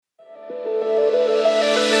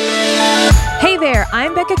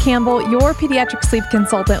I'm Becca Campbell, your pediatric sleep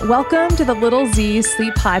consultant. Welcome to the Little Z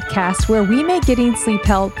Sleep Podcast, where we make getting sleep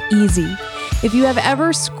help easy. If you have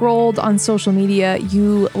ever scrolled on social media,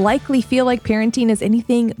 you likely feel like parenting is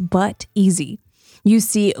anything but easy. You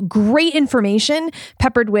see great information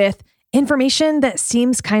peppered with information that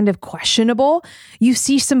seems kind of questionable. You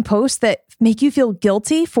see some posts that make you feel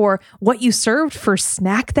guilty for what you served for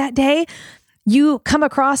snack that day. You come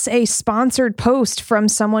across a sponsored post from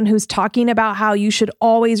someone who's talking about how you should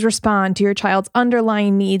always respond to your child's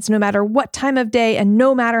underlying needs, no matter what time of day and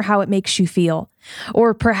no matter how it makes you feel.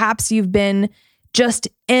 Or perhaps you've been just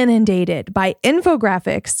inundated by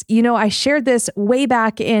infographics. You know, I shared this way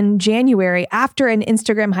back in January after an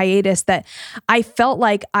Instagram hiatus that I felt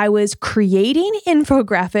like I was creating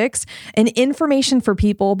infographics and information for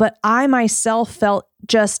people, but I myself felt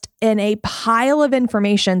just in a pile of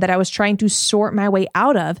information that I was trying to sort my way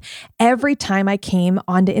out of every time I came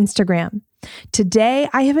onto Instagram. Today,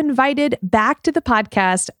 I have invited back to the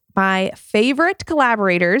podcast my favorite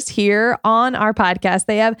collaborators here on our podcast.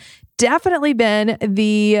 They have definitely been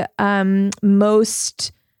the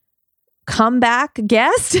most comeback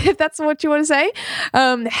guest, if that's what you want to say,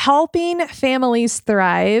 helping families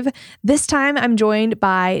thrive. This time I'm joined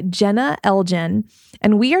by Jenna Elgin,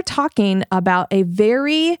 and we are talking about a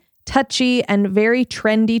very touchy and very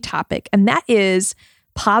trendy topic, and that is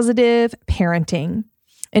positive parenting.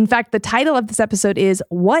 In fact, the title of this episode is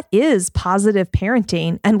What is Positive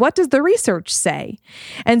Parenting and What Does the Research Say?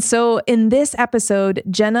 And so in this episode,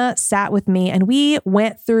 Jenna sat with me and we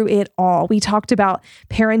went through it all. We talked about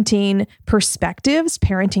parenting perspectives,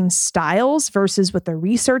 parenting styles versus what the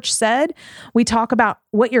research said. We talk about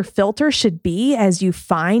what your filter should be as you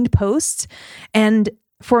find posts. And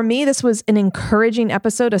for me, this was an encouraging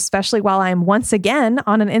episode, especially while I'm once again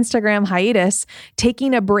on an Instagram hiatus,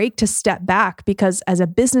 taking a break to step back because as a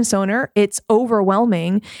business owner, it's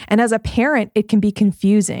overwhelming. And as a parent, it can be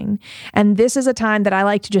confusing. And this is a time that I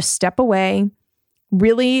like to just step away,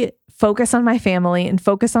 really focus on my family and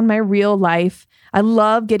focus on my real life. I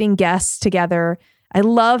love getting guests together. I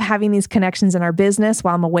love having these connections in our business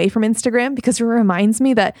while I'm away from Instagram because it reminds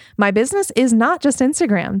me that my business is not just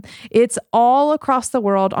Instagram. It's all across the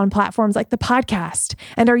world on platforms like the podcast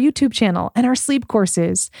and our YouTube channel and our sleep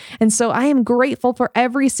courses. And so I am grateful for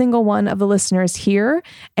every single one of the listeners here.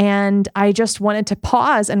 And I just wanted to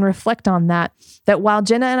pause and reflect on that while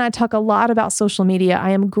Jenna and I talk a lot about social media,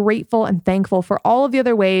 I am grateful and thankful for all of the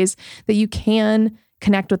other ways that you can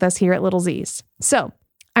connect with us here at Little Z's. So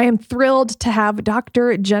I am thrilled to have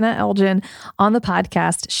Dr. Jenna Elgin on the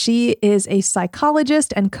podcast. She is a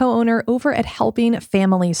psychologist and co-owner over at Helping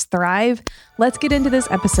Families Thrive. Let's get into this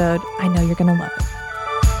episode. I know you're going to love it.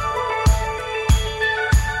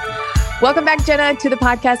 Welcome back, Jenna, to the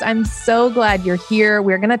podcast. I'm so glad you're here.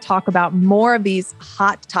 We're going to talk about more of these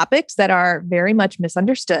hot topics that are very much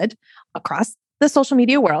misunderstood across the social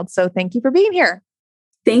media world. So thank you for being here.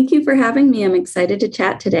 Thank you for having me. I'm excited to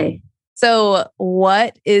chat today. So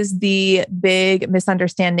what is the big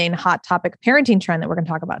misunderstanding hot topic parenting trend that we're going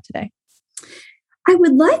to talk about today? I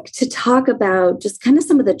would like to talk about just kind of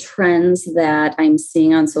some of the trends that I'm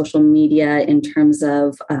seeing on social media in terms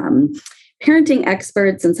of parenting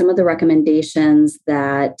experts and some of the recommendations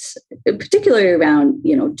that, particularly around,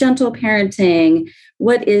 gentle parenting.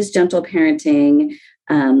 What is gentle parenting?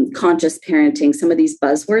 Conscious parenting, some of these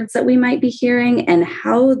buzzwords that we might be hearing and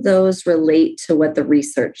how those relate to what the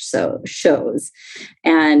research shows.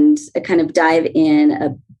 And kind of dive in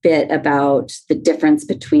a bit about the difference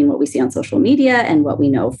between what we see on social media and what we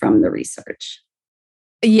know from the research.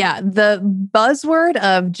 Yeah, the buzzword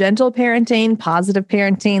of gentle parenting, positive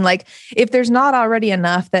parenting, like if there's not already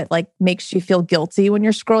enough that like makes you feel guilty when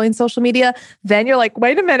you're scrolling social media, then you're like,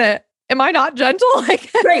 wait a minute. Am I not gentle?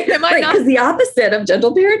 Right. Because the opposite of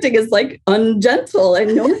gentle parenting is like ungentle,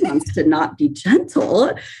 and no one wants to not be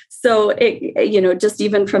gentle. So it, just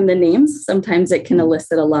even from the names, sometimes it can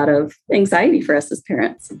elicit a lot of anxiety for us as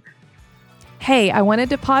parents. Hey, I wanted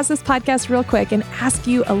to pause this podcast real quick and ask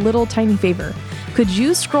you a little tiny favor. Could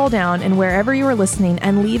you scroll down and wherever you are listening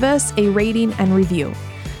and leave us a rating and review?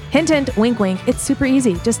 Hint, hint, wink, wink. It's super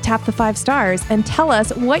easy. Just tap the 5 stars and tell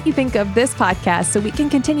us what you think of this podcast so we can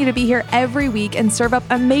continue to be here every week and serve up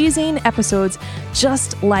amazing episodes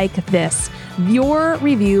just like this. Your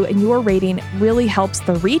review and your rating really helps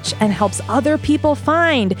the reach and helps other people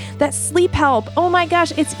find that sleep help. Oh my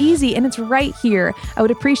gosh, it's easy and it's right here. I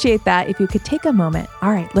would appreciate that if you could take a moment.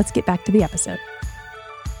 All right, let's get back to the episode.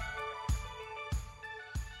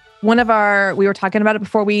 We were talking about it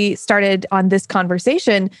before we started on this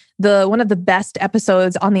conversation, one of the best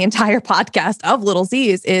episodes on the entire podcast of Little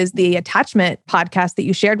Z's is the attachment podcast that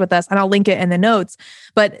you shared with us, and I'll link it in the notes.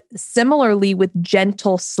 But similarly with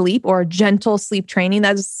gentle sleep or gentle sleep training,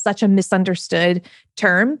 that is such a misunderstood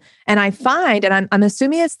term. And I find, and I'm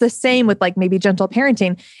assuming it's the same with like maybe gentle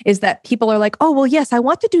parenting, is that people are like, oh, well, yes, I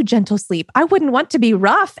want to do gentle sleep. I wouldn't want to be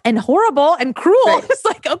rough and horrible and cruel. Right. It's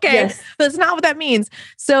like, okay, yes. That's not what that means.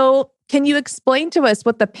 So can you explain to us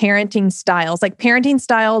what the parenting styles, like parenting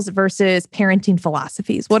styles versus parenting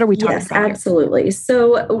philosophies? What are we talking about? Yes, absolutely. Here?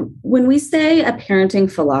 So when we say a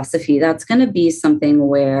parenting philosophy, that's going to be something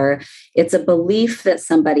where it's a belief that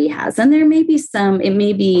somebody has. And there may be it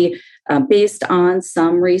may be based on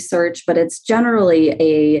some research, but it's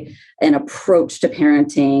generally an approach to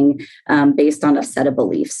parenting based on a set of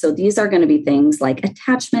beliefs. So these are going to be things like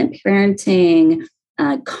attachment parenting,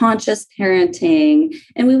 conscious parenting,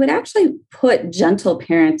 and we would actually put gentle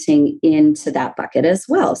parenting into that bucket as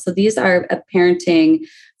well. So these are parenting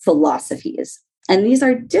philosophies. And these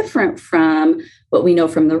are different from what we know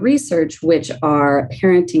from the research, which are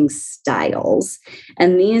parenting styles.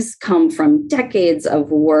 And these come from decades of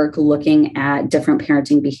work looking at different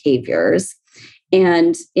parenting behaviors.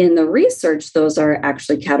 And in the research, those are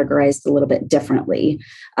actually categorized a little bit differently.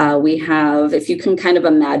 We have, if you can kind of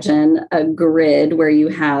imagine a grid where you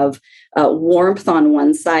have warmth on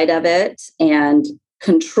one side of it and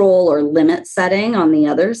control or limit setting on the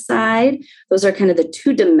other side. Those are kind of the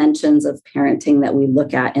two dimensions of parenting that we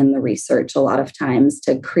look at in the research a lot of times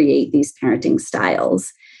to create these parenting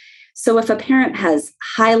styles. So if a parent has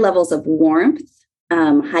high levels of warmth,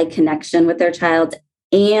 high connection with their child,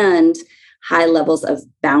 and high levels of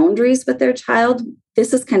boundaries with their child,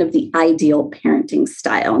 this is kind of the ideal parenting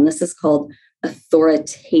style. And this is called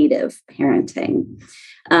authoritative parenting.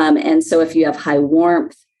 And so if you have high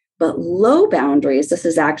warmth, but low boundaries, this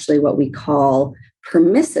is actually what we call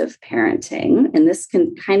permissive parenting. And this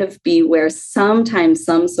can kind of be where sometimes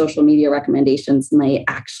some social media recommendations may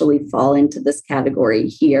actually fall into this category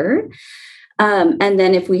here. And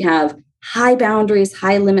then if we have high boundaries,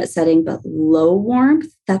 high limit setting, but low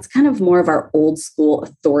warmth, that's kind of more of our old school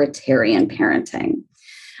authoritarian parenting.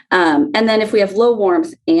 And then if we have low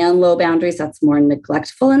warmth and low boundaries, that's more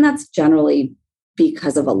neglectful. And that's generally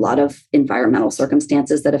because of a lot of environmental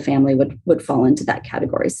circumstances that a family would fall into that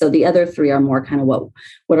category. So the other three are more kind of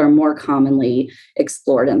what are more commonly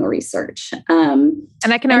explored in the research. And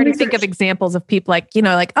I can already think of examples of people like,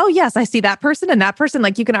 like, oh yes, I see that person and that person.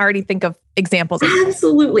 Like you can already think of examples.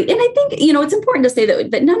 Absolutely. And I think, it's important to say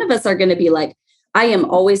that none of us are going to be like, I am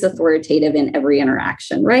always authoritative in every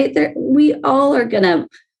interaction, right? We all are going to,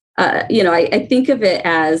 I think of it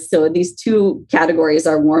as, so these two categories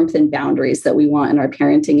are warmth and boundaries that we want in our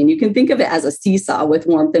parenting. And you can think of it as a seesaw with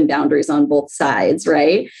warmth and boundaries on both sides,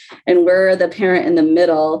 right? And we're the parent in the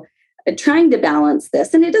middle trying to balance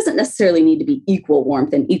this. And it doesn't necessarily need to be equal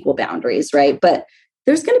warmth and equal boundaries, right? But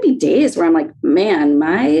there's going to be days where I'm like, man,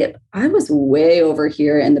 I was way over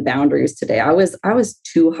here in the boundaries today. I was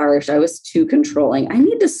too harsh. I was too controlling. I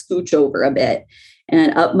need to scooch over a bit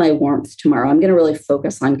and up my warmth tomorrow. I'm going to really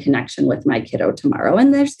focus on connection with my kiddo tomorrow.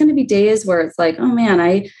 And there's going to be days where it's like, oh man,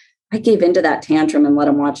 I gave into that tantrum and let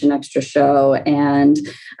them watch an extra show. And,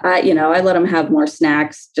 I let them have more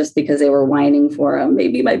snacks just because they were whining for them.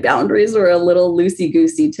 Maybe my boundaries were a little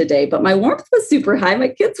loosey-goosey today, but my warmth was super high. My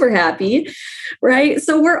kids were happy, right?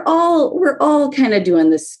 So we're all kind of doing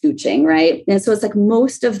this scooching, right? And so it's like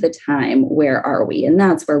most of the time, where are we? And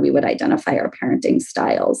that's where we would identify our parenting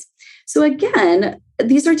styles. So again,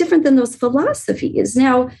 these are different than those philosophies.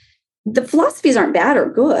 Now, the philosophies aren't bad or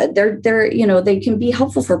good. They're they can be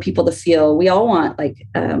helpful for people to feel. We all want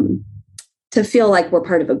to feel like we're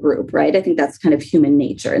part of a group, right? I think that's kind of human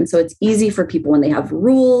nature. And so it's easy for people when they have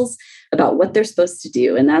rules about what they're supposed to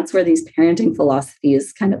do. And that's where these parenting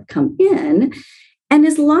philosophies kind of come in. And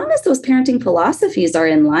as long as those parenting philosophies are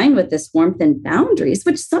in line with this warmth and boundaries,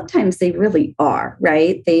 which sometimes they really are,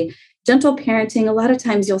 right? Gentle parenting, a lot of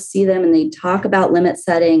times you'll see them and they talk about limit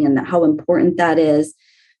setting and how important that is.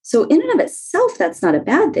 So in and of itself, that's not a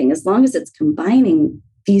bad thing, as long as it's combining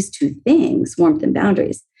these two things, warmth and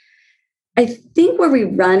boundaries. I think where we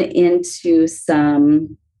run into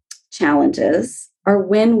some challenges are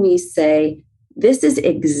when we say, this is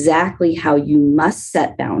exactly how you must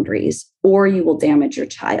set boundaries or you will damage your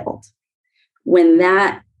child. When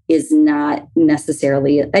that is not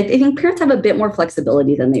necessarily, I think parents have a bit more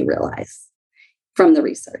flexibility than they realize from the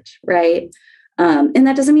research, right? And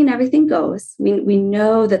that doesn't mean everything goes. We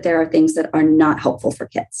know that there are things that are not helpful for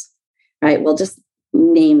kids, right? We'll just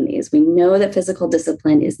name these. We know that physical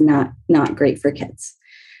discipline is not great for kids.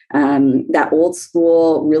 that old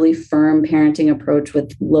school, really firm parenting approach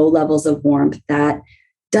with low levels of warmth that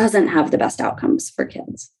doesn't have the best outcomes for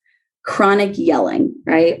kids. Chronic yelling,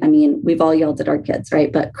 right? I mean, we've all yelled at our kids,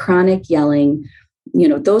 right? But chronic yelling,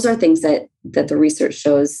 those are things that the research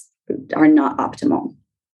shows are not optimal.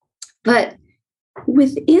 But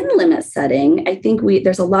within limit setting, I think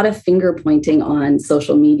there's a lot of finger pointing on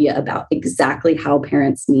social media about exactly how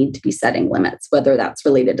parents need to be setting limits, whether that's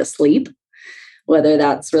related to sleep, whether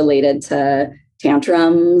that's related to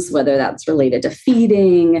tantrums, whether that's related to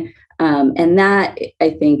feeding. And that, I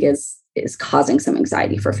think, is causing some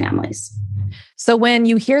anxiety for families. So when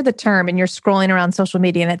you hear the term and you're scrolling around social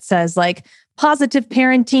media and it says like positive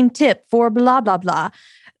parenting tip for blah, blah, blah,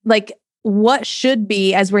 like what should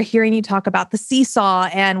be, as we're hearing you talk about the seesaw,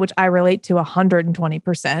 and which I relate to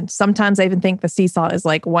 120%. Sometimes I even think the seesaw is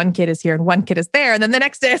like one kid is here and one kid is there. And then the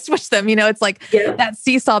next day I switch them. It's like that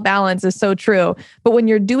seesaw balance is so true. But when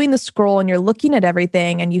you're doing the scroll and you're looking at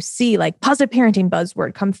everything and you see like positive parenting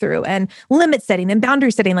buzzword come through and limit setting and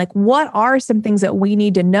boundary setting, like what are some things that we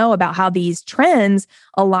need to know about how these trends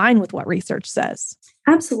align with what research says?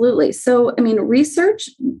 Absolutely. So, research,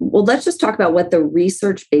 let's just talk about what the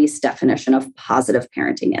research-based definition of positive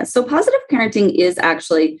parenting is. So positive parenting is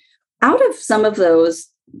actually, out of some of those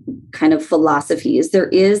kind of philosophies, there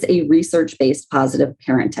is a research-based positive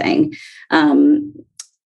parenting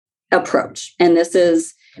approach. And this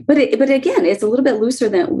is, but again, it's a little bit looser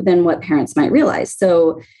than what parents might realize.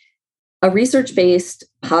 So a research-based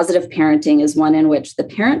positive parenting is one in which the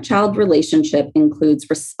parent-child relationship includes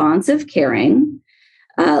responsive caring,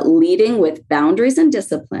 leading with boundaries and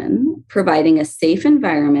discipline, providing a safe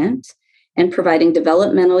environment, and providing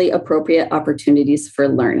developmentally appropriate opportunities for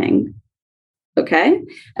learning. Okay.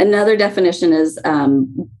 Another definition is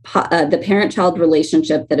the parent-child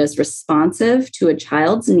relationship that is responsive to a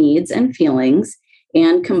child's needs and feelings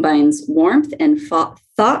and combines warmth and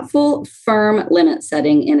thoughtful, firm limit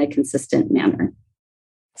setting in a consistent manner.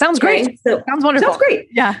 Sounds great. Okay, so, sounds wonderful. Sounds great.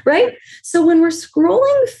 Yeah. Right. So when we're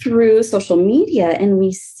scrolling through social media and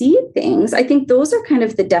we see things, I think those are kind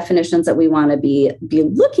of the definitions that we want to be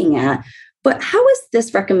looking at. But how is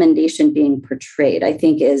this recommendation being portrayed, I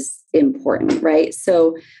think is important, right?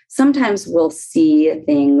 So sometimes we'll see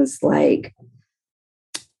things like,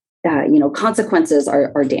 consequences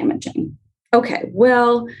are damaging. Okay,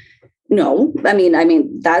 well, no,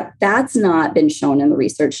 that's not been shown in the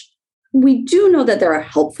research. We do know that there are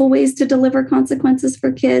helpful ways to deliver consequences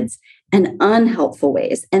for kids and unhelpful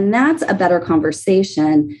ways. And that's a better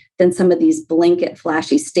conversation than some of these blanket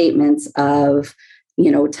flashy statements of,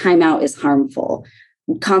 timeout is harmful.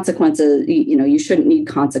 Consequences, you shouldn't need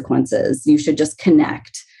consequences. You should just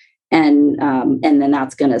connect. And then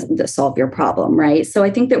that's going to solve your problem, right? So I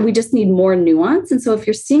think that we just need more nuance. And so if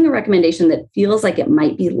you're seeing a recommendation that feels like it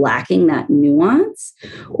might be lacking that nuance,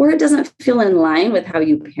 or it doesn't feel in line with how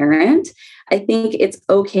you parent, I think it's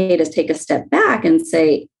okay to take a step back and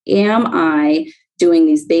say, am I doing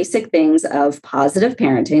these basic things of positive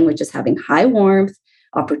parenting, which is having high warmth,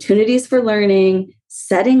 opportunities for learning,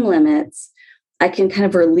 setting limits? I can kind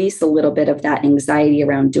of release a little bit of that anxiety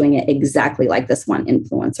around doing it exactly like this one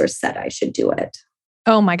influencer said I should do it.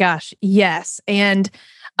 Oh my gosh. Yes. And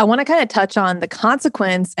I want to kind of touch on the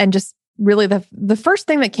consequence, and just really the first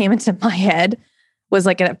thing that came into my head was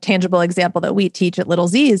like a tangible example that we teach at Little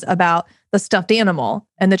Z's about the stuffed animal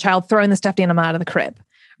and the child throwing the stuffed animal out of the crib.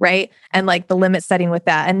 Right. And like the limit setting with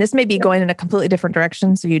that. And this may be going in a completely different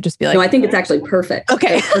direction. So you just be like, no, I think it's actually perfect.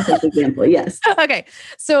 Okay. Perfect example. Yes. Okay.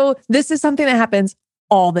 So this is something that happens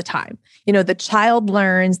all the time. The child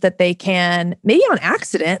learns that they can, maybe on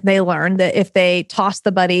accident, they learn that if they toss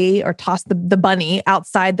the bunny or toss the bunny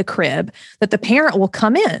outside the crib, that the parent will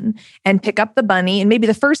come in and pick up the bunny. And maybe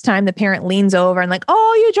the first time the parent leans over and like,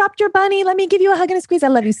 oh, you dropped your bunny. Let me give you a hug and a squeeze. I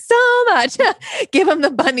love you so much. Give him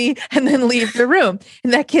the bunny and then leave the room.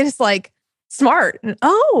 And that kid is like smart. And,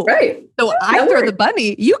 oh, right. So I throw the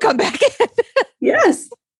bunny, you come back in. Yes.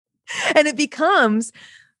 And it becomes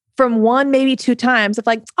from one, maybe two times of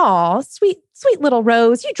like, oh, sweet little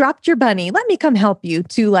Rose, you dropped your bunny. Let me come help you,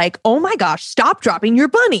 to like, oh my gosh, stop dropping your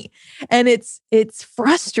bunny. And it's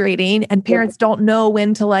frustrating. And parents don't know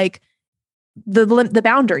when to like the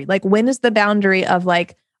boundary, like when is the boundary of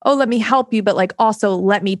like, oh, let me help you. But like, also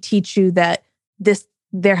let me teach you that there's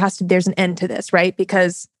an end to this, right?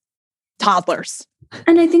 Because toddlers.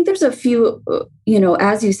 And I think there's a few,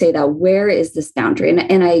 as you say that, where is this boundary?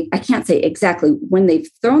 And I can't say exactly when they've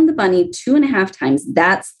thrown the bunny 2.5 times,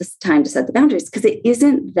 that's the time to set the boundaries, because it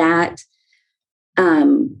isn't that, that's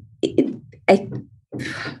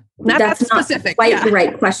not specific. quite the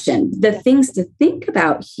right question. The things to think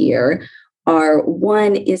about here are,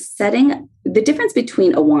 one is setting the difference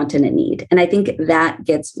between a want and a need. And I think that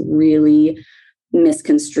gets really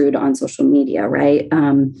misconstrued on social media, right?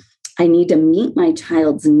 I need to meet my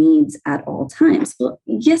child's needs at all times. Well,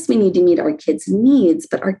 yes, we need to meet our kids' needs,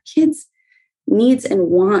 but our kids' needs and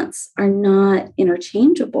wants are not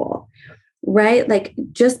interchangeable, right? Like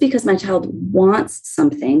just because my child wants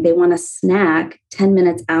something, they want a snack 10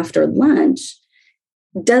 minutes after lunch,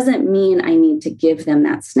 doesn't mean I need to give them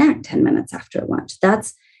that snack 10 minutes after lunch.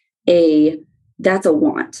 That's a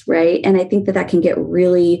want, right? And I think that can get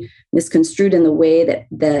really misconstrued in the way that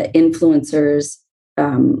the influencers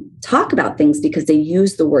talk about things, because they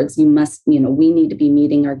use the words, we need to be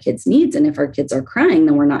meeting our kids' needs. And if our kids are crying,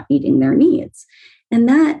 then we're not meeting their needs. And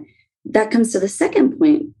that comes to the second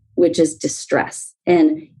point, which is distress.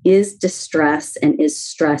 And is distress and is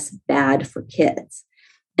stress bad for kids?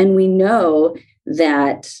 And we know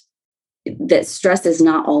that stress is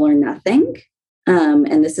not all or nothing.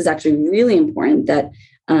 And this is actually really important that,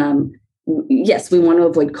 yes, we want to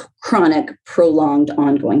avoid chronic, prolonged,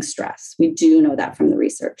 ongoing stress. We do know that from the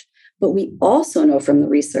research. But we also know from the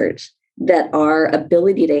research that our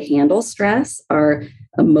ability to handle stress, our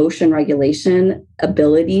emotion regulation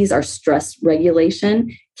abilities, our stress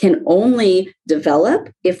regulation can only develop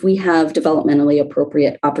if we have developmentally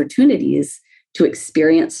appropriate opportunities to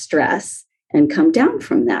experience stress and come down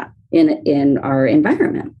from that in our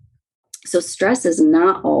environment. So stress is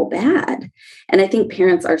not all bad. And I think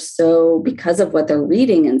parents are because of what they're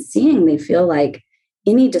reading and seeing, they feel like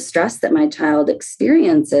any distress that my child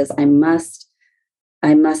experiences, I must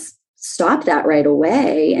stop that right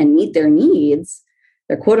away and meet their needs,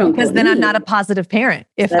 their quote unquote. Because then I'm not a positive parent.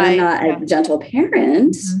 I'm not a gentle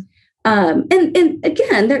parent. Mm-hmm. And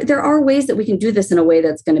again, there are ways that we can do this in a way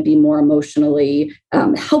that's going to be more emotionally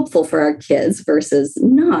helpful for our kids versus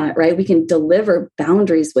not, right? We can deliver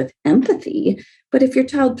boundaries with empathy. But if your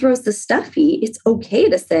child throws the stuffy, it's okay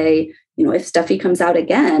to say, if stuffy comes out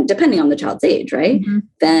again, depending on the child's age, right? Mm-hmm.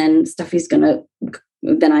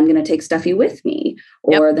 Then I'm going to take stuffy with me,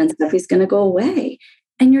 or then stuffy's going to go away.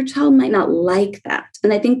 And your child might not like that.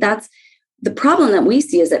 And I think that's the problem that we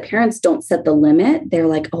see, is that parents don't set the limit. They're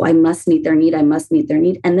like, oh, I must meet their need. I must meet their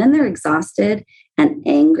need. And then they're exhausted and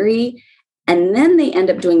angry. And then they end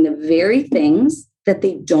up doing the very things that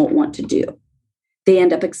they don't want to do. They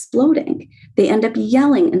end up exploding. They end up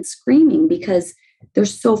yelling and screaming because they're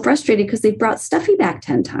so frustrated because they brought stuffy back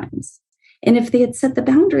 10 times. And if they had set the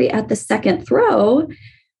boundary at the second throw,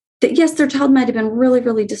 that yes, their child might have been really,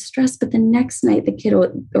 really distressed, but the next night the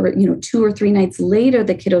kiddo, or 2 or 3 nights later,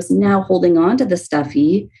 the kiddo's now holding on to the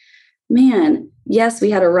stuffy. Man, yes,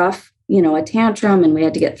 we had a rough, a tantrum, and we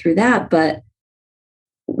had to get through that, but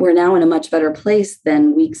we're now in a much better place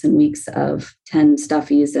than weeks and weeks of 10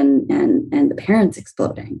 stuffies and the parents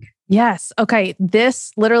exploding. Yes. Okay.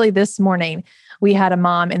 This morning, we had a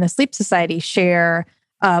mom in the Sleep Society share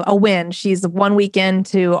a win. She's 1 week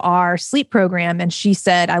into our sleep program. And she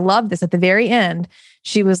said, I love this at the very end.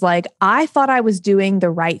 She was like, I thought I was doing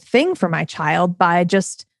the right thing for my child by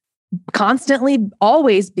just constantly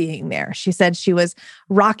always being there. She said she was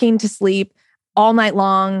rocking to sleep all night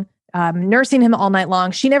long, nursing him all night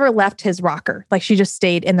long. She never left his rocker. Like she just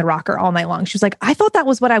stayed in the rocker all night long. She was like, I thought that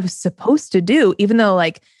was what I was supposed to do, even though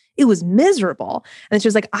it was miserable. And she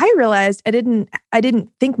was like, I realized I didn't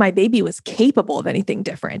think my baby was capable of anything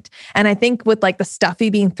different. And I think with the stuffy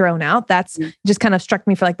being thrown out, that's just kind of struck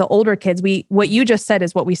me for the older kids. What you just said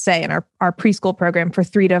is what we say in our preschool program for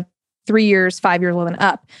 3 years, 5 years old and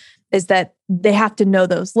up, is that they have to know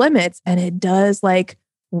those limits. And it does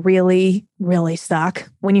really, really suck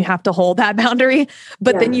when you have to hold that boundary.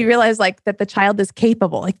 But then you realize that the child is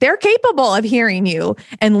capable. They're capable of hearing you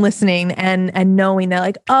and listening and knowing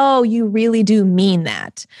that oh, you really do mean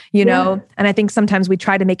that, know? And I think sometimes we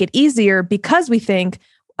try to make it easier because we think,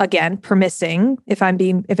 again, permissing,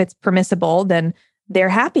 if it's permissible, then they're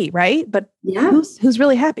happy, right? But who's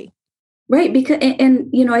really happy? Right. Because,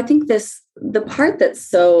 and I think the part that's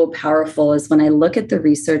so powerful is when I look at the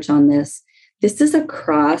research on this is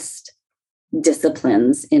across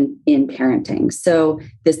disciplines in parenting. So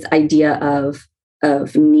this idea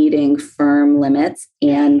of needing firm limits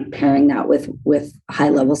and pairing that with high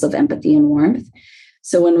levels of empathy and warmth.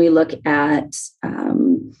 So when we look at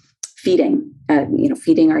feeding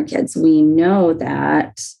our kids, we know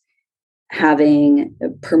that having a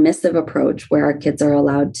permissive approach where our kids are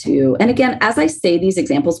allowed to, and again, as I say these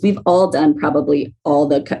examples, we've all done probably all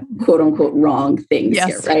the quote unquote wrong things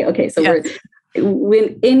here, right? Okay, so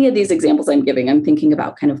when any of these examples I'm giving, I'm thinking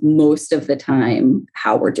about kind of most of the time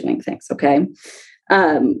how we're doing things, okay?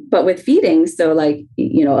 But with feeding, so like,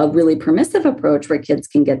 a really permissive approach where kids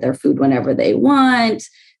can get their food whenever they want.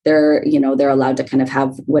 They're allowed to kind of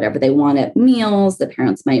have whatever they want at meals. The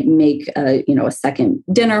parents might make a second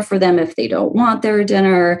dinner for them if they don't want their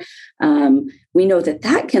dinner. We know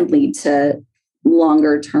that can lead to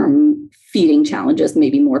longer term feeding challenges,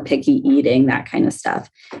 maybe more picky eating, that kind of stuff.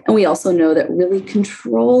 And we also know that really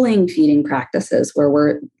controlling feeding practices where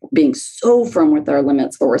we're being so firm with our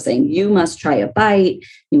limits, where we're saying, you must try a bite,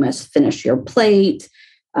 you must finish your plate,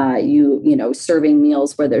 serving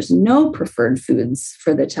meals where there's no preferred foods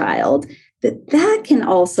for the child, that can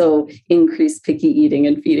also increase picky eating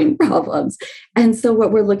and feeding problems. And so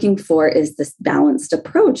what we're looking for is this balanced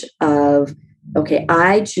approach of, okay,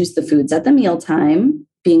 I choose the foods at the mealtime,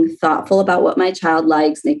 being thoughtful about what my child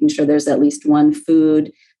likes, making sure there's at least one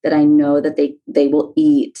food that I know that they will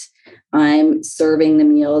eat. I'm serving the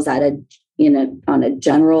meals on a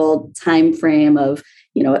general time frame of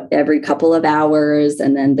every couple of hours,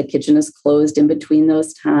 and then the kitchen is closed in between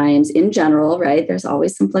those times. In general, right? There's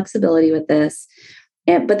always some flexibility with this.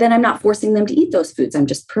 But then I'm not forcing them to eat those foods. I'm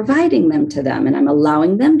just providing them to them, and I'm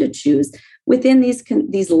allowing them to choose within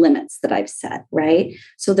these limits that I've set, right?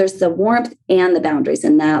 So there's the warmth and the boundaries,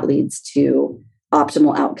 and that leads to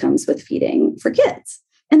optimal outcomes with feeding for kids.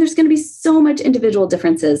 And there's going to be so much individual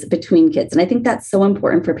differences between kids. And I think that's so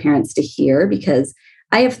important for parents to hear, because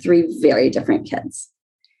I have 3 very different kids.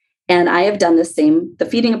 And I have done the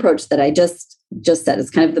feeding approach that I just said is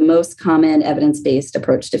kind of the most common evidence-based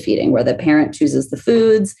approach to feeding, where the parent chooses the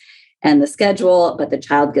foods and the schedule, but the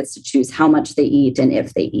child gets to choose how much they eat and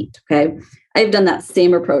if they eat. Okay. I've done that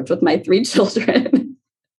same approach with my 3 children.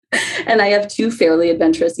 And I have 2 fairly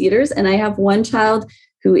adventurous eaters, and I have 1 child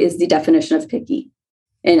who is the definition of picky.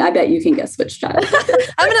 And I bet you can guess which child.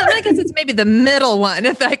 I'm gonna guess it's maybe the middle one,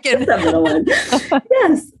 if I can. The middle one.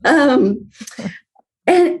 Yes.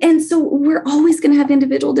 And so we're always going to have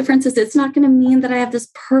individual differences. It's not going to mean that I have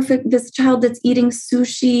this child that's eating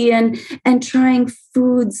sushi and trying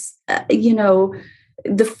foods,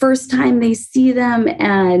 the first time they see them,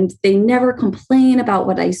 and they never complain about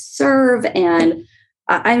what I serve. And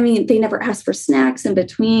they never ask for snacks in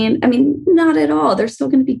between. Not at all. They're still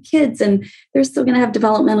going to be kids, and they're still going to have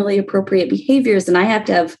developmentally appropriate behaviors. And I have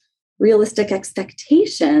to have realistic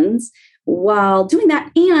expectations while doing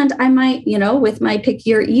that. And I might, with my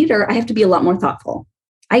pickier eater, I have to be a lot more thoughtful.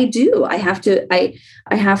 I do. I have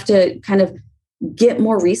to kind of get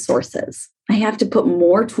more resources. I have to put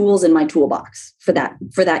more tools in my toolbox for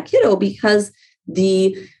that kiddo, because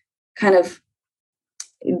the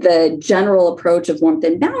general approach of warmth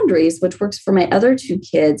and boundaries, which works for my other 2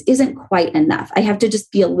 kids, isn't quite enough. I have to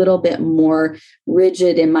just be a little bit more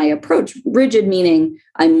rigid in my approach. Rigid meaning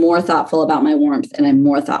I'm more thoughtful about my warmth and I'm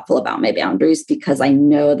more thoughtful about my boundaries, because I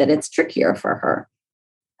know that it's trickier for her.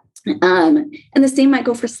 And the same might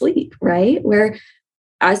go for sleep, right? Where,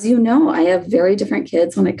 as you know, I have very different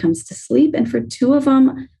kids when it comes to sleep. And for 2 of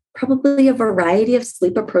them, probably a variety of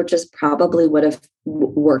sleep approaches probably would have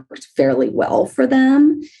worked fairly well for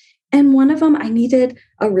them. And one of them, I needed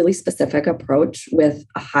a really specific approach with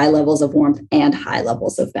high levels of warmth and high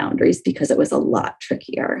levels of boundaries, because it was a lot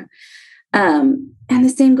trickier. And the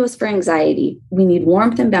same goes for anxiety. We need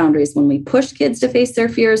warmth and boundaries. When we push kids to face their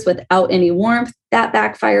fears without any warmth, that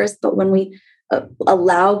backfires. But when we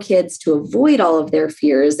allow kids to avoid all of their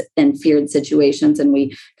fears and feared situations, and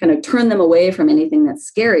we kind of turn them away from anything that's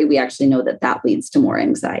scary, we actually know that leads to more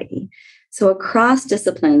anxiety. So across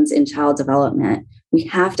disciplines in child development, we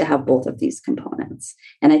have to have both of these components.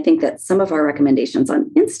 And I think that some of our recommendations on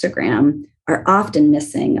Instagram are often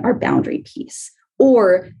missing our boundary piece,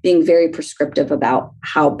 or being very prescriptive about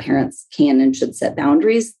how parents can and should set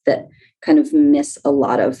boundaries that kind of miss a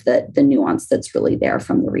lot of the nuance that's really there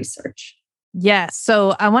from the research. Yes.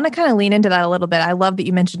 So I want to kind of lean into that a little bit. I love that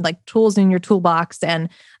you mentioned like tools in your toolbox and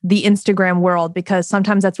the Instagram world, because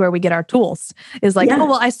sometimes that's where we get our tools is like, oh,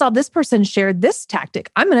 well, I saw this person shared this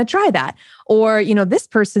tactic. I'm going to try that. Or, this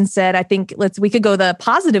person said, I think we could go the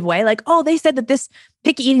positive way. Like, oh, they said that this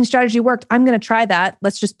picky eating strategy worked. I'm going to try that.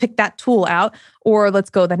 Let's just pick that tool out. Or let's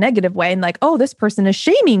go the negative way and like, oh, this person is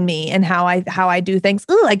shaming me and how I do things.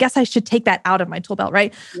 Ooh, I guess I should take that out of my tool belt.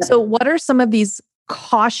 Right. Yeah. So what are some of these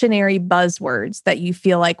cautionary buzzwords that you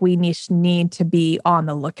feel like we need to be on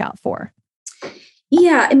the lookout for?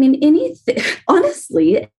 Yeah, anything,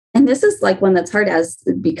 honestly, and this is like one that's hard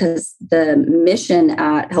because the mission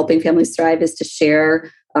at Helping Families Thrive is to share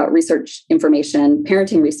research information,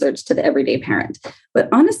 parenting research to the everyday parent. But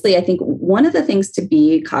honestly, I think one of the things to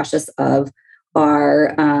be cautious of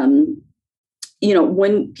are,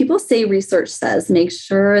 when people say research says, make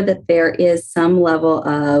sure that there is some level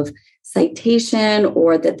of citation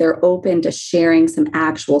or that they're open to sharing some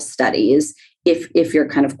actual studies if you're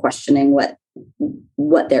kind of questioning what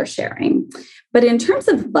they're sharing. But in terms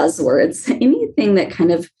of buzzwords, anything that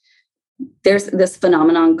kind of, there's this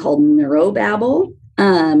phenomenon called neurobabble.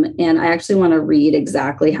 And I actually want to read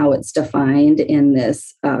exactly how it's defined in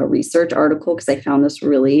this research article because I found this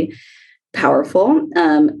really powerful.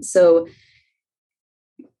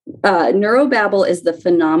 Neurobabble is the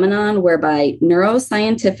phenomenon whereby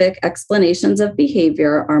neuroscientific explanations of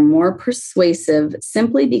behavior are more persuasive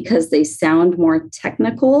simply because they sound more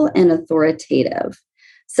technical and authoritative.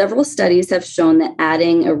 Several studies have shown that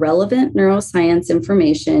adding irrelevant neuroscience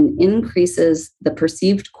information increases the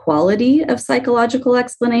perceived quality of psychological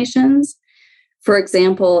explanations. For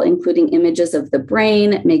example, including images of the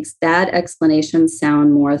brain makes bad explanations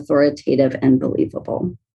sound more authoritative and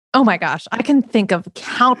believable. Oh my gosh, I can think of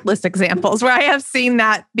countless examples where I have seen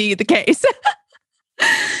that be the case.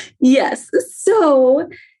 Yes. So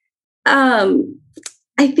I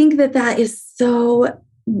think that is so,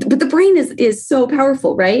 but the brain is so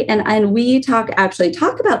powerful, right? And we talk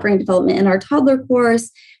about brain development in our toddler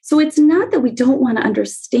course. So it's not that we don't want to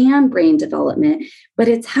understand brain development, but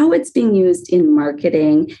it's how it's being used in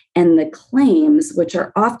marketing and the claims, which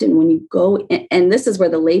are often when you go, and this is where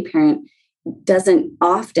the lay parent doesn't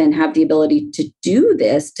often have the ability to do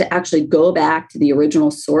this, to actually go back to the original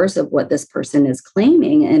source of what this person is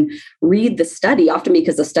claiming and read the study, often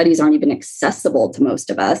because the studies aren't even accessible to most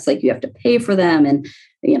of us. Like you have to pay for them. And,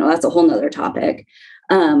 that's a whole nother topic.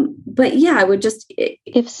 But yeah, I would just...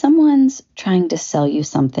 If someone's trying to sell you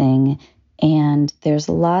something and there's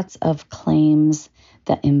lots of claims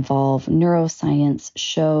that involve neuroscience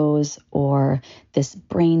shows or this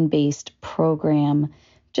brain-based program,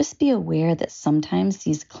 just be aware that sometimes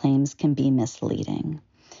these claims can be misleading.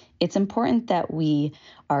 It's important that we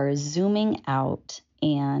are zooming out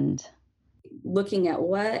and looking at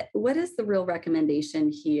what is the real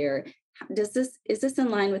recommendation here. Is this in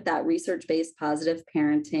line with that research-based positive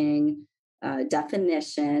parenting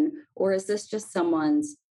definition, or is this just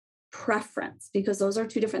someone's preference? Because those are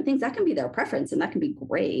two different things. That can be their preference, and that can be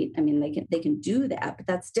great. I mean, they can do that, but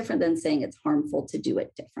that's different than saying it's harmful to do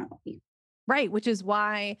it differently. Right. Which is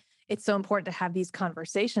why it's so important to have these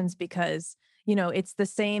conversations because, it's the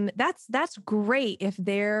same. That's great if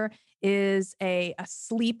there is a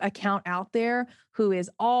sleep account out there who is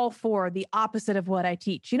all for the opposite of what I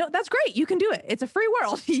teach. That's great. You can do it. It's a free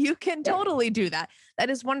world. You can totally do that. That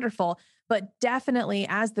is wonderful. But definitely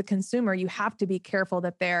as the consumer, you have to be careful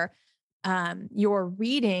that you're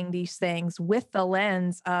reading these things with the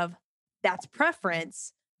lens of that's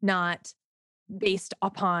preference, not based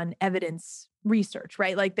upon evidence research,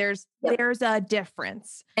 right? Like there's a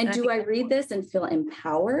difference. And do I read this and feel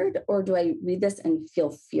empowered, or do I read this and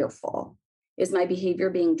feel fearful? Is my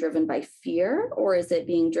behavior being driven by fear, or is it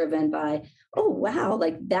being driven by, oh, wow,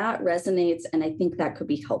 like that resonates. And I think that could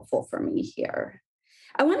be helpful for me here.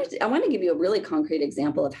 I want to give you a really concrete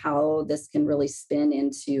example of how this can really spin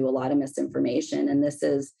into a lot of misinformation. And this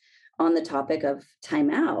is on the topic of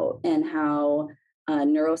timeout and how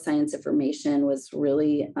neuroscience information was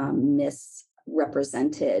really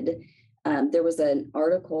misrepresented. There was an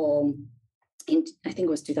article in, I think it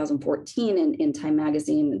was 2014 in Time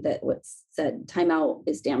magazine that said timeout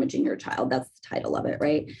is damaging your child. That's the title of it,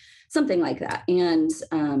 right? Something like that. And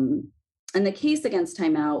the case against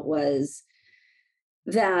timeout was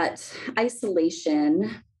that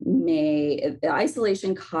isolation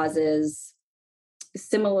causes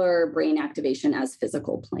similar brain activation as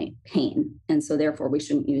physical pain. And so therefore we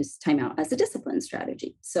shouldn't use timeout as a discipline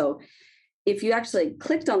strategy. So if you actually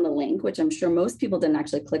clicked on the link, which I'm sure most people didn't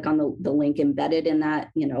actually click on the link embedded in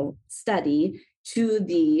that, study, to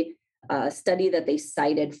the study that they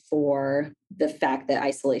cited for the fact that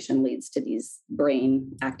isolation leads to these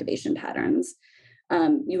brain activation patterns,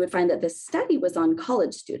 you would find that this study was on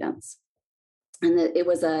college students. And that it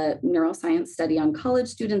was a neuroscience study on college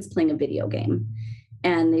students playing a video game.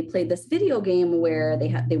 And they played this video game where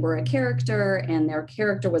they were a character, and their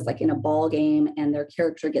character was like in a ball game, and their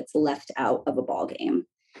character gets left out of a ball game.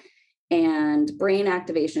 And brain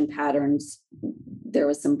activation patterns, there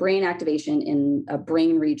was some brain activation in a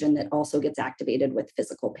brain region that also gets activated with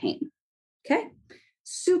physical pain. Okay.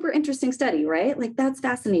 Super interesting study, right? Like that's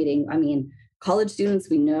fascinating. I mean, college students,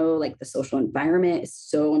 we know like the social environment is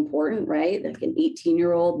so important, right? Like an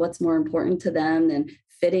 18-year-old, what's more important to them than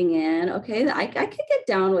fitting in? Okay, I could get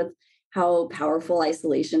down with how powerful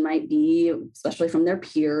isolation might be, especially from their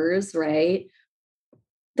peers, right?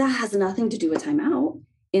 That has nothing to do with timeout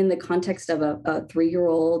in the context of a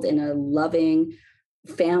 3-year-old in a loving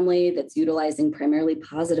family that's utilizing primarily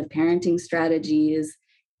positive parenting strategies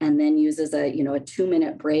and then uses a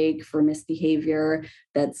 2-minute break for misbehavior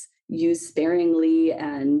that's used sparingly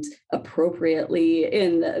and appropriately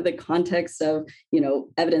in the context of,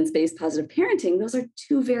 evidence-based positive parenting, those are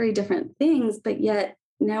two very different things. But yet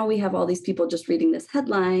now we have all these people just reading this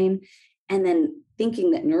headline and then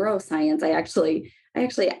thinking that neuroscience, I actually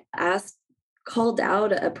called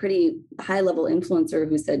out a pretty high-level influencer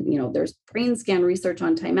who said, there's brain scan research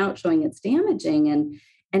on timeout showing it's damaging.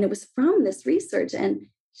 And it was from this research. And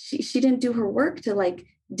she didn't do her work to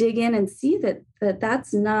dig in and see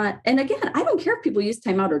that's not. And again, I don't care if people use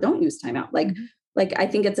timeout or don't use timeout. Like I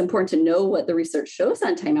think it's important to know what the research shows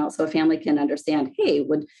on timeout so a family can understand, hey,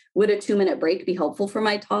 would a 2-minute break be helpful for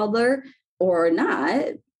my toddler or not?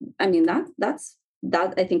 I mean,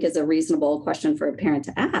 that I think is a reasonable question for a parent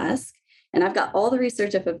to ask. And I've got all the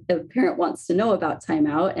research if a parent wants to know about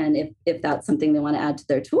timeout and if that's something they want to add to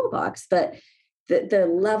their toolbox. But the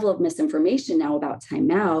level of misinformation now about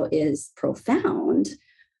timeout is profound.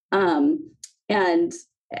 And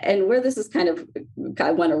where this is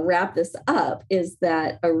I want to wrap this up is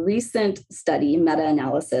that a recent study,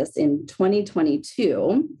 meta-analysis in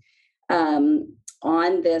 2022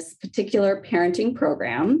 on this particular parenting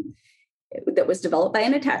program that was developed by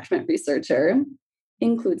an attachment researcher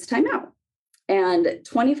includes timeout. And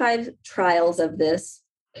 25 trials of this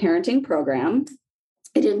parenting program.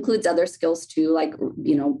 It includes other skills too, like,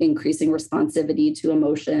 increasing responsivity to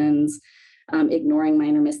emotions, ignoring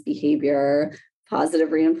minor misbehavior,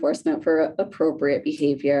 positive reinforcement for appropriate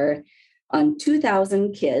behavior on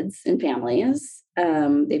 2,000 kids and families.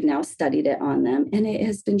 They've now studied it on them, and it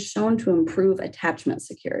has been shown to improve attachment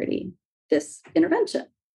security, this intervention.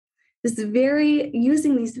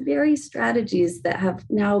 Using these very strategies that have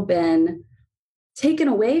now been taken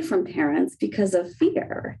away from parents because of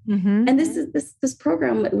fear. Mm-hmm. And this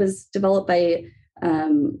program was developed by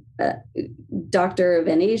Dr.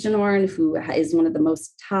 Van Azenhoorn, who is one of the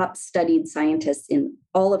most top studied scientists in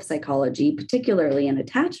all of psychology, particularly in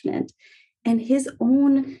attachment. And his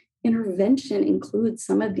own intervention includes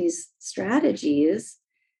some of these strategies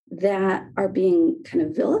that are being kind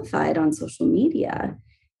of vilified on social media.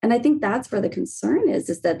 And I think that's where the concern is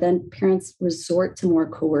that then parents resort to more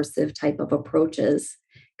coercive type of approaches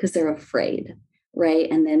because they're afraid, right?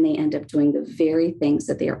 And then they end up doing the very things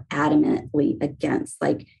that they are adamantly against,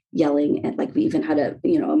 like yelling. And we even had a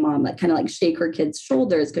mom kind of shake her kid's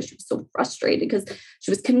shoulders because she was so frustrated because she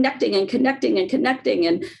was connecting and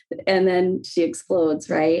then she explodes,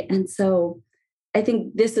 right? And so I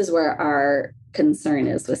think this is where our concern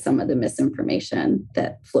is with some of the misinformation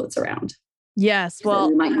that floats around. Yes. Well,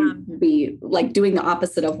 we might be doing the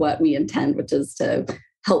opposite of what we intend, which is to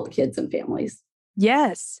help kids and families.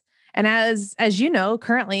 Yes. And as you know,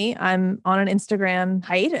 currently I'm on an Instagram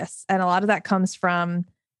hiatus, and a lot of that comes from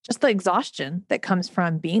just the exhaustion that comes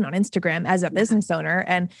from being on Instagram as a business owner.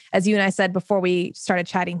 And as you and I said before we started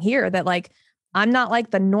chatting here, that I'm not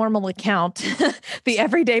like the normal account, the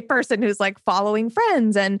everyday person who's following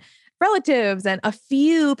friends and relatives and a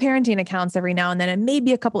few parenting accounts every now and then, and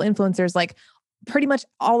maybe a couple influencers. Pretty much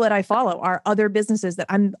all that I follow are other businesses that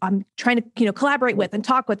I'm trying to, collaborate with and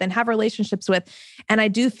talk with and have relationships with. And I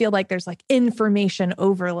do feel like there's information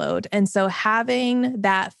overload. And so having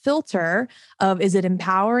that filter of, is it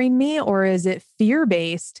empowering me or is it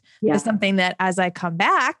fear-based, is something that as I come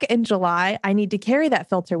back in July, I need to carry that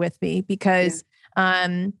filter with me because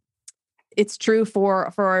it's true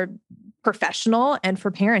for professional and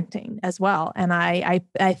for parenting as well. And I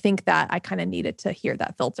think that I kind of needed to hear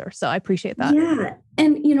that filter. So I appreciate that. Yeah.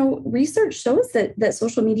 And, research shows that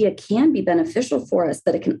social media can be beneficial for us,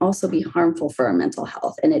 but it can also be harmful for our mental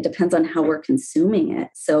health. And it depends on how we're consuming it.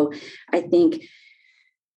 So I think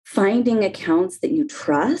finding accounts that you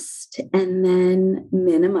trust and then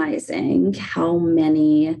minimizing how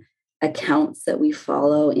many accounts that we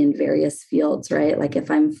follow in various fields, right? If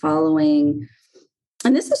I'm following,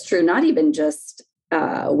 and this is true, not even just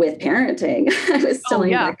with parenting. I was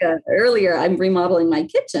telling Becca earlier, I'm remodeling my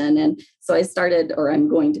kitchen. And so I started, or I'm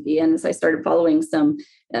going to be, and so I started following some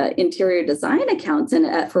interior design accounts.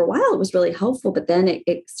 And for a while, it was really helpful. But then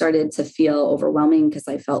it started to feel overwhelming because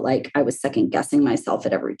I felt like I was second guessing myself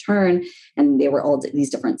at every turn. And they were all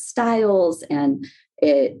these different styles. And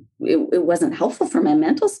it wasn't helpful for my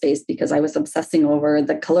mental space because I was obsessing over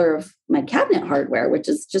the color of my cabinet hardware, which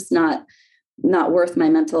is just not worth my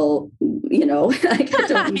mental, I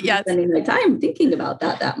don't be spending my time thinking about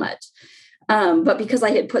that much. But because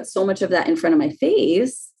I had put so much of that in front of my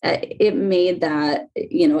face, it made that,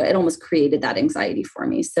 it almost created that anxiety for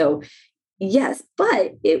me. So yes,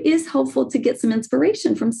 but it is helpful to get some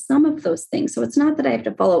inspiration from some of those things. So it's not that I have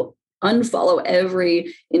to follow unfollow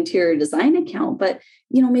every interior design account, but,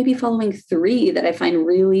 maybe following 3 that I find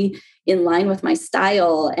really in line with my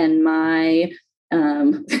style and my,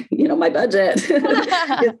 my budget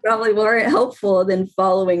is probably more helpful than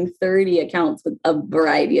following 30 accounts with a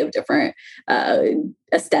variety of different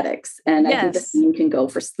aesthetics. And I think the same can go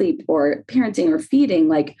for sleep or parenting or feeding.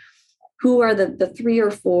 Like, who are the 3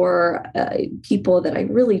 or 4 people that I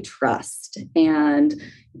really trust, and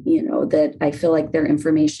that I feel like their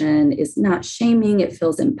information is not shaming, it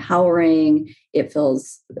feels empowering, it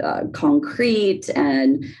feels concrete,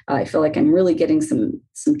 and I feel like I'm really getting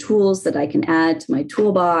some tools that I can add to my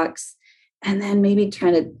toolbox, and then maybe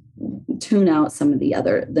trying to tune out some of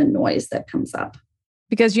the noise that comes up.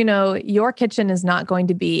 Because, your kitchen is not going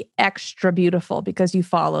to be extra beautiful because you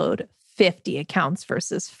followed 50 accounts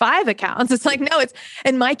versus 5 accounts. It's like, no,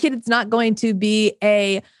 and my kid, it's not going to be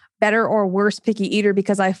a better or worse picky eater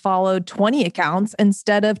because I followed 20 accounts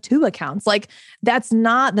instead of 2 accounts. Like, that's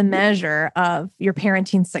not the measure of your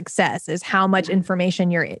parenting success, is how much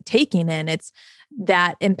information you're taking in. It's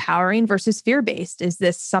that empowering versus fear-based. Is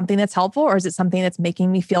this something that's helpful, or is it something that's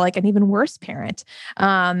making me feel like an even worse parent?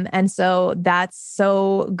 And so that's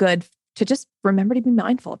so good to just remember to be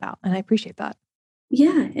mindful about. And I appreciate that.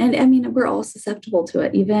 Yeah. And I mean, we're all susceptible to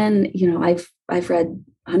it. Even, I've read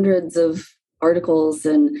hundreds of articles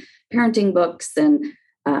and parenting books, and,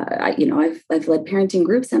 I've led parenting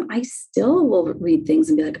groups, and I still will read things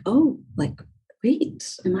and be like, oh, like,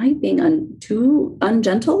 wait, am I being too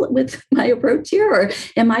ungentle with my approach here? Or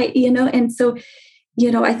am I, and so,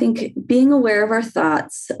 I think being aware of our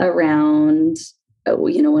thoughts around,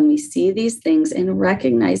 when we see these things, and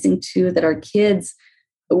recognizing too that our kids,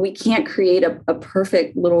 we can't create a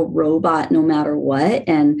perfect little robot no matter what.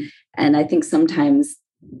 And I think sometimes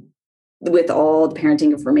with all the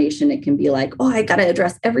parenting information, it can be like, oh, I got to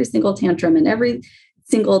address every single tantrum and every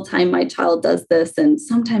single time my child does this. And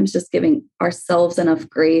sometimes just giving ourselves enough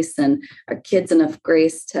grace and our kids enough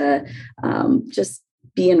grace to just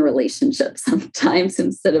be in relationship sometimes,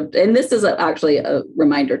 instead of, and this is actually a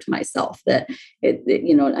reminder to myself that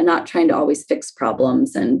I'm not trying to always fix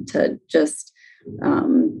problems, and to just,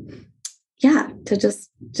 to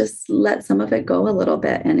just let some of it go a little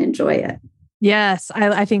bit and enjoy it. Yes,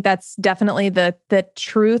 I think that's definitely the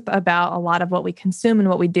truth about a lot of what we consume and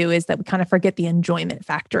what we do, is that we kind of forget the enjoyment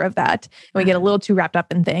factor of that. And we get a little too wrapped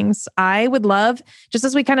up in things. I would love, just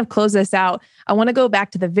as we kind of close this out, I want to go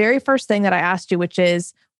back to the very first thing that I asked you, which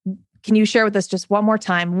is, can you share with us just one more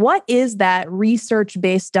time, what is that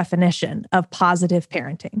research-based definition of positive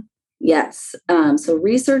parenting? Yes. So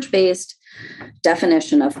research-based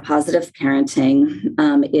definition of positive parenting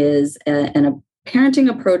is a parenting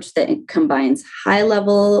approach that combines high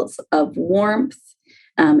levels of warmth,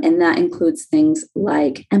 and that includes things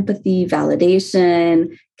like empathy,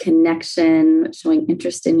 validation, connection, showing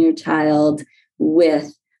interest in your child,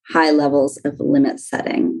 with high levels of limit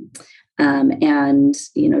setting. And,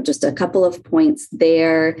 just a couple of points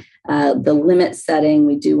there. The limit setting,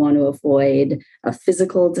 we do want to avoid a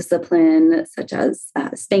physical discipline such as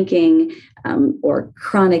spanking or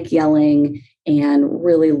chronic yelling, and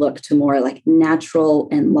really look to more like natural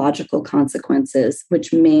and logical consequences,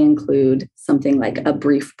 which may include something like a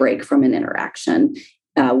brief break from an interaction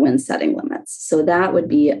when setting limits. So that would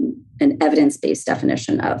be an evidence-based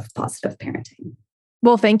definition of positive parenting.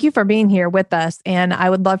 Well, thank you for being here with us. And I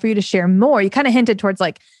would love for you to share more. You kind of hinted towards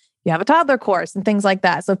like, you have a toddler course and things like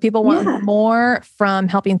that. So if people want more from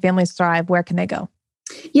Helping Families Thrive, where can they go?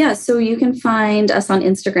 Yeah, so you can find us on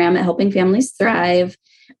Instagram at Helping Families Thrive,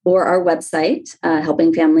 or our website,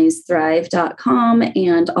 helpingfamiliesthrive.com.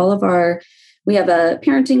 And we have a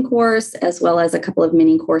parenting course as well as a couple of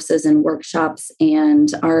mini courses and workshops.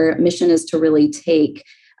 And our mission is to really take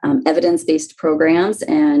evidence-based programs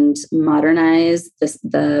and modernize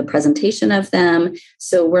the presentation of them.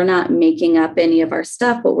 So we're not making up any of our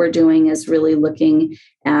stuff. What we're doing is really looking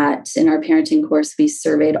at, in our parenting course, we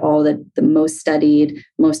surveyed all the most studied,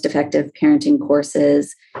 most effective parenting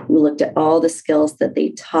courses. We looked at all the skills that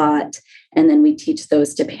they taught, and then we teach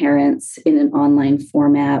those to parents in an online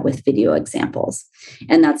format with video examples.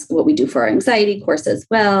 And that's what we do for our anxiety course as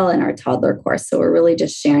well, and our toddler course. So we're really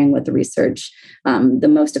just sharing with the research, the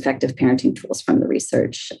most effective parenting tools from the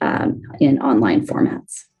research in online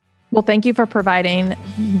formats. Well, thank you for providing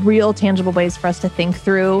real tangible ways for us to think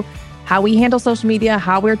through how we handle social media,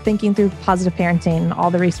 how we're thinking through positive parenting,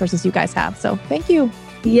 all the resources you guys have. So thank you.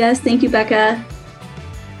 Yes, thank you, Becca.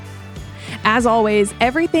 As always,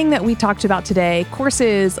 everything that we talked about today,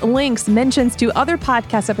 courses, links, mentions to other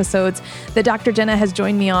podcast episodes that Dr. Jenna has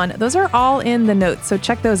joined me on, those are all in the notes, so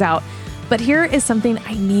check those out. But here is something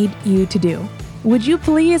I need you to do. would you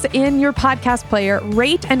please, in your podcast player,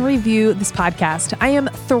 rate and review this podcast? I am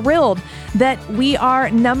thrilled that we are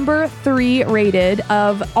number 3 rated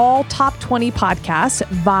of all top 20 podcasts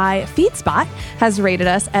by FeedSpot has rated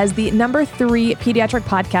us as the number 3 pediatric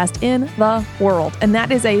podcast in the world. And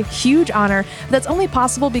that is a huge honor. That's only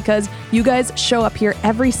possible because you guys show up here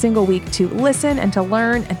every single week to listen and to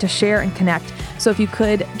learn and to share and connect. So if you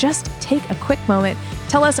could just take a quick moment,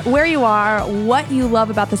 tell us where you are, what you love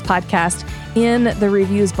about this podcast in the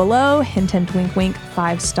reviews below. Hint, hint, wink, wink,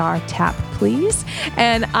 5-star tap, please.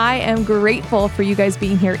 And I am grateful for you guys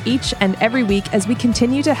being here each and every week as we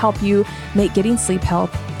continue to help you make getting sleep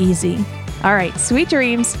help easy. All right, sweet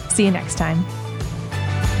dreams. See you next time.